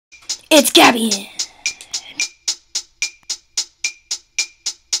It's Gabby.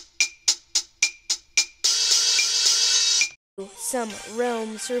 Some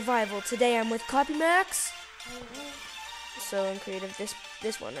realm survival. Today I'm with Copy Max. So in creative,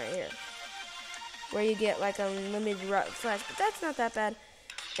 this one right here, where you get like unlimited flash, but that's not that bad,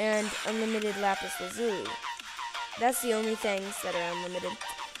 and unlimited lapis lazuli. That's the only things that are unlimited.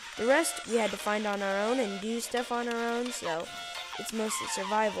 The rest we had to find on our own and do stuff on our own, so it's mostly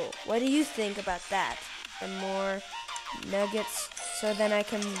survival. What do you think about that? And more nuggets, so then I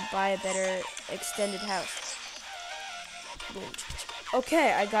can buy a better extended house. Boom.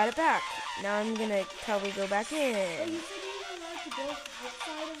 Okay, I got it back. Now I'm gonna probably go back in. Oh, you said you were allowed to go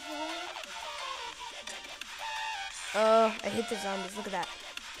outside of the hole? Oh, I hate the zombies. Look at that.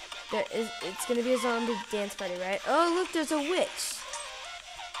 It's gonna be a zombie dance party, right? Oh, look, there's a witch.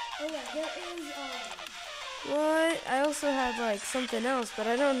 Oh yeah, there is, What? I also had like something else, but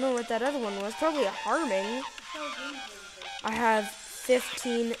I don't know what that other one was. Probably a harming. I have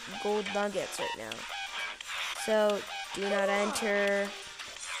 15 gold nuggets right now. So, do not enter.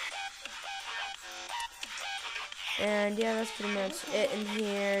 And yeah, that's pretty much it in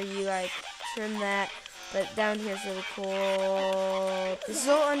here. You like trim that, but down here is really cool. This is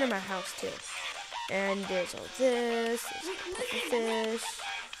all under my house too. And there's all this. There's a fish.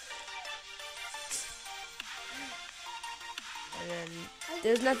 And then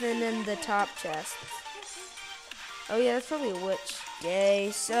there's nothing in the top chest. Oh yeah, that's probably a witch.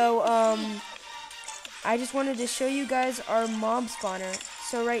 Yay. So, I just wanted to show you guys our mob spawner.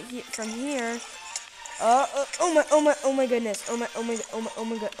 So right here, from here, oh my goodness, oh my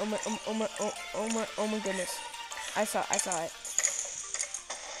goodness, I saw it.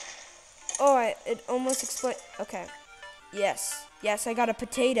 Oh, it almost exploded. Okay, yes, I got a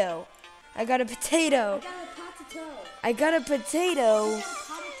potato. I got a potato.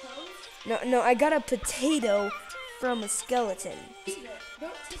 No, I got a potato from a skeleton.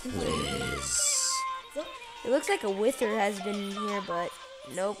 It looks like a wither has been here, but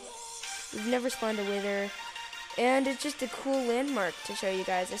nope. We've never spawned a wither. And it's just a cool landmark to show you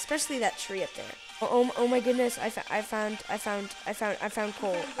guys, especially that tree up there. Oh my goodness, I found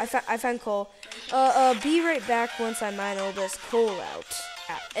coal. I found coal. Be right back once I mine all this coal out.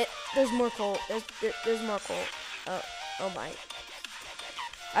 There's more coal. There's more coal. Oh my.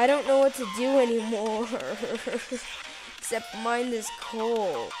 I don't know what to do anymore. Except mine this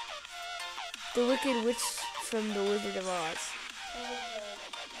coal. The Wicked Witch from the Wizard of Oz.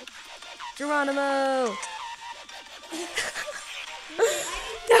 Geronimo!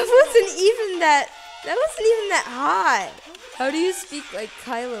 That wasn't even that hot. How do you speak like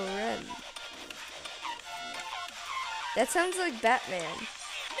Kylo Ren? That sounds like Batman.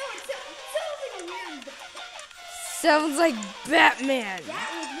 No, it sounds like a weird... Sounds like Batman.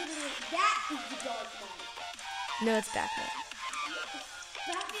 That is the Dark Knight. No, it's Batman.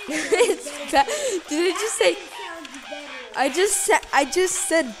 Did I just say? I just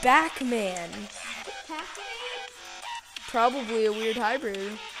said Batman. Probably a weird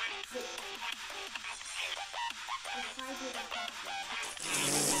hybrid.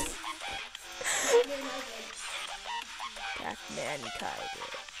 Batman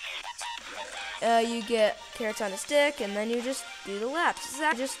hybrid. You get carrots on a stick, and then you just do the laps. It's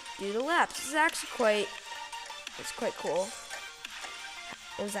actually quite cool.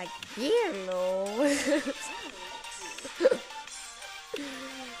 It was like yellow.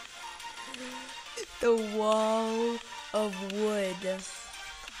 The wall of wood.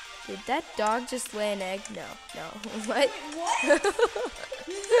 Did that dog just lay an egg? No. What? What? Wait, what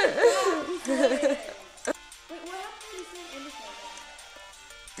happened to this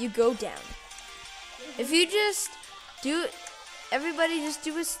You go down. If you just do, everybody just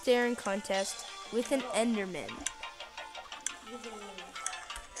do a staring contest with an Enderman.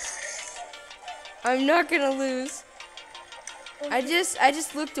 I'm not gonna lose. I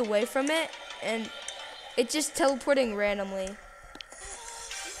just looked away from it and it just teleporting randomly.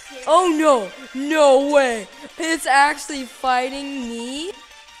 Oh no way! It's actually fighting me.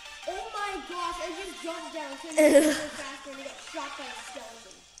 Oh my gosh! I just jumped down so I go faster and I got shot by a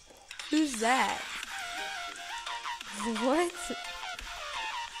skeleton. Who's that? What?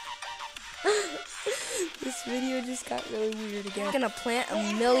 This video just got really weird again. I'm gonna plant a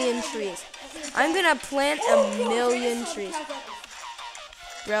million trees.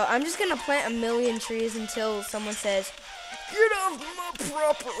 Bro, I'm just gonna plant a million trees until someone says, "Get off my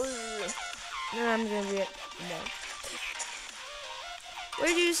property!" Then I'm gonna be like, no.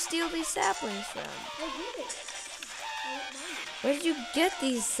 Where did you steal these saplings from? Where did you get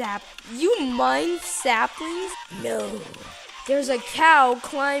these You mined saplings? No. There's a cow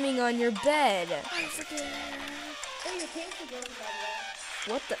climbing on your bed. Oh, your pants are broken, by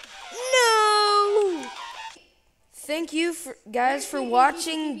the way. What the? No! Thank you guys for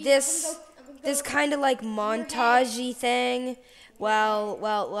watching this kind of like montage-y thing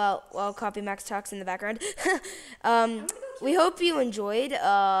while Copy Max talks in the background. We hope you enjoyed.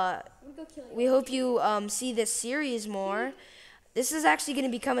 We hope you see this series more. This is actually going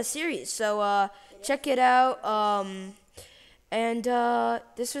to become a series, so check it out. And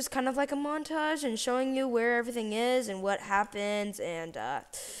this was kind of like a montage and showing you where everything is and what happens and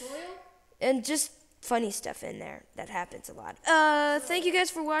just funny stuff in there that happens a lot. Thank you guys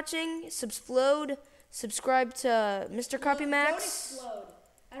for watching. Subscribe to Mr. Copy Max.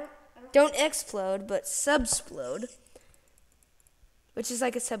 Don't explode. Don't explode, but subsplode, which is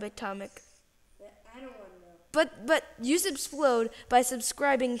like a subatomic. I don't want to know. But you subsplode by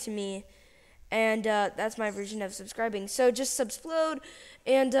subscribing to me, and that's my version of subscribing. So just subsplode,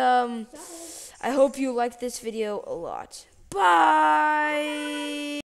 and I hope you liked this video a lot. Bye!